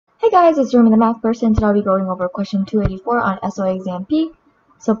Hey guys, it's Jeremy the math person. Today I'll be going over question 284 on SOA exam P.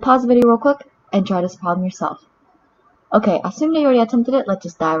 So pause the video real quick and try this problem yourself. Okay, assume that you already attempted it, let's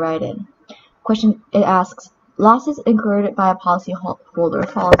just dive right in. Question, it asks, losses incurred by a policyholder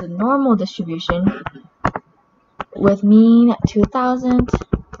follows a normal distribution with mean 20,000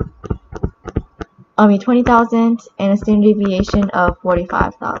 and a standard deviation of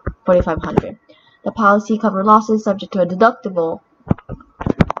 4,500. The policy covered losses subject to a deductible.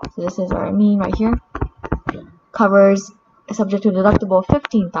 So this is our mean right here. Covers subject to a deductible of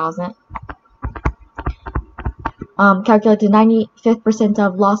 15,000. Calculate the 95th percentile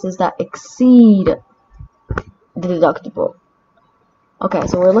of losses that exceed the deductible. Okay,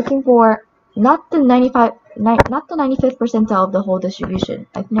 so we're looking for not the 95th percentile of the whole distribution.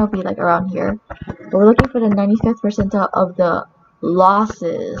 I think that'll be like around here. But we're looking for the 95th percentile of the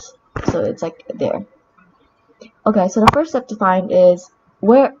losses. So it's like there. Okay, so the first step to find is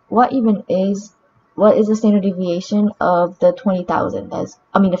what is the standard deviation of the 20,000?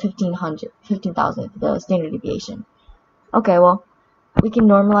 The 15,000, the standard deviation. Okay, well, we can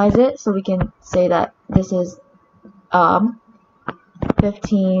normalize it, so we can say that this is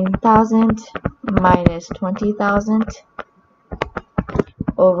 15,000 minus 20,000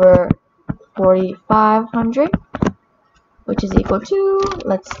 over 4,500, which is equal to,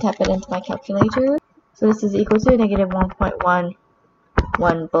 let's type it into my calculator. So this is equal to negative 1.11,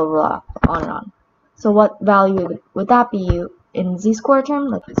 blah, blah, blah, on and on. So what value would that be in z-score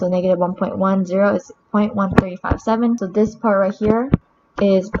term? So negative 1.10 is 0.1357. So this part right here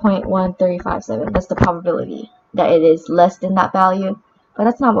is 0.1357. That's the probability that it is less than that value. But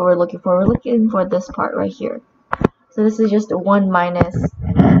that's not what we're looking for. We're looking for this part right here. So this is just 1 minus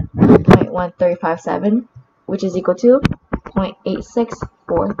 0.1357, which is equal to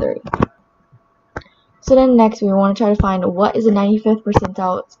 0.8643. So then next we want to try to find what is the 95th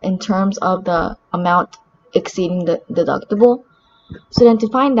percentile in terms of the amount exceeding the deductible. So then to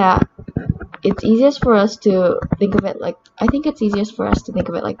find that, it's easiest for us to think of it like,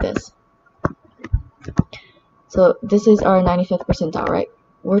 this. So this is our 95th percentile, right?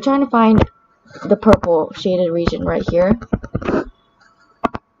 We're trying to find the purple shaded region right here.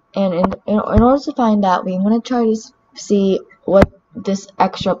 And in order to find that, we want to try to see what this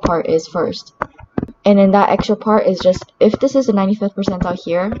extra part is first. And then that extra part is just, if this is the 95th percentile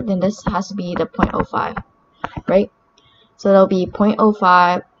here, then this has to be the 0.05, right? So that'll be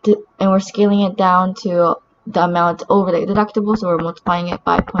 0.05, and we're scaling it down to the amount over the deductible, so we're multiplying it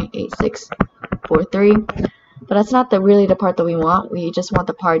by 0.8643. But that's not really the part that we want. We just want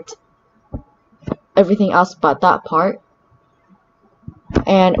the part, everything else but that part.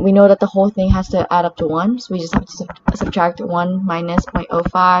 And we know that the whole thing has to add up to 1, so we just have to subtract 1 minus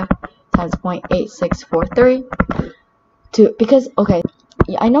 0.05 times 0.8643 because okay,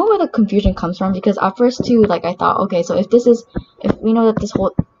 yeah, I know where the confusion comes from, because at first too, like, I thought, okay, so if we know that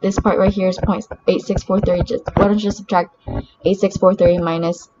this part right here is 0.8643, why don't you just subtract 8643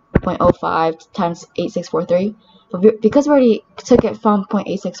 minus 0.05 times 8643? But because we already took it from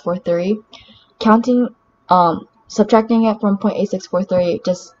 0.8643, subtracting it from 0.8643,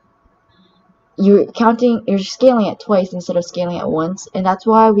 just you're scaling it twice instead of scaling it once. And that's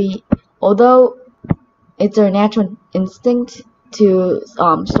why although it's our natural instinct to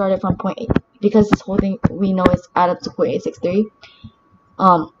start it from 0.8, because this whole thing we know is add up to 0.863,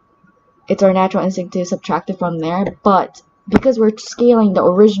 it's our natural instinct to subtract it from there. But because we're scaling the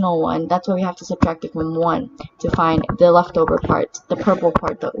original one, that's why we have to subtract it from 1 to find the leftover part, the purple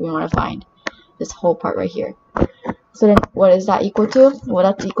part that we want to find, this whole part right here. So then what is that equal to? Well,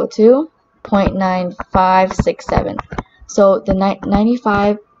 that's equal to 0.9567. So the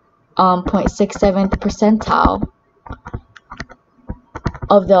 95.67th percentile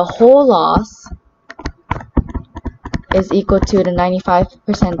of the whole loss is equal to the 95th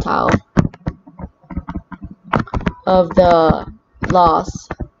percentile of the loss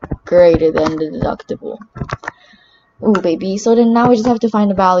greater than the deductible. Ooh, baby. So then now we just have to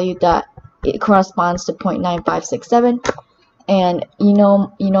find a value that it corresponds to 0.9567. And you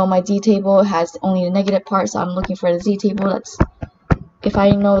know my z table has only the negative part, so I'm looking for the z table. If I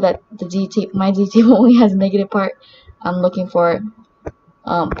know that my z table only has a negative part, I'm looking for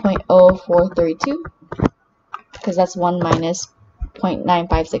 0.0432, because that's 1 minus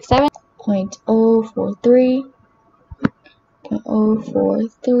 0.9567.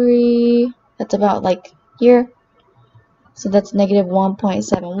 0.043, that's about like here. So that's negative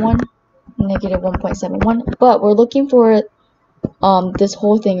 1.71, but we're looking for this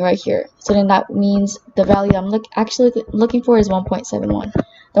whole thing right here. So then that means the value I'm actually looking for is 1.71.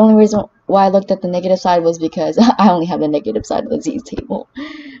 The only reason why I looked at the negative side was because I only have the negative side of the z table.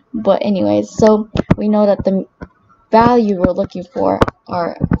 But anyways, so we know that the value we're looking for,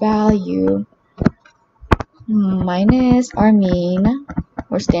 our value minus our mean,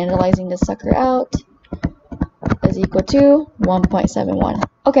 we're standardizing this sucker out, is equal to 1.71.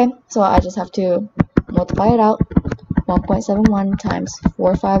 Okay, so I just have to multiply it out. 1.71 times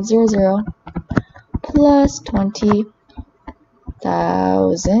 4500 plus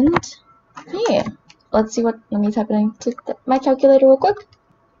 20,000. Yeah, let's see what, let me type it into my calculator real quick.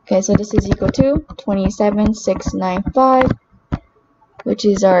 Okay, so this is equal to 27,695, which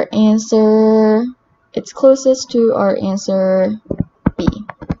is our answer. It's closest to our answer B.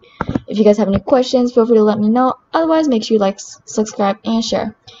 If you guys have any questions, feel free to let me know. Otherwise, make sure you like, subscribe, and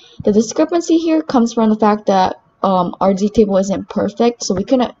share. The discrepancy here comes from the fact that our Z table isn't perfect, so we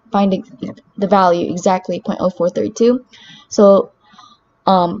couldn't find the value exactly 0.0432. So,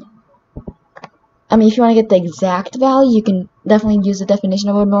 I mean, if you want to get the exact value, you can definitely use the definition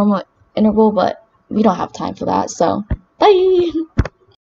of a normal interval, but we don't have time for that, so bye!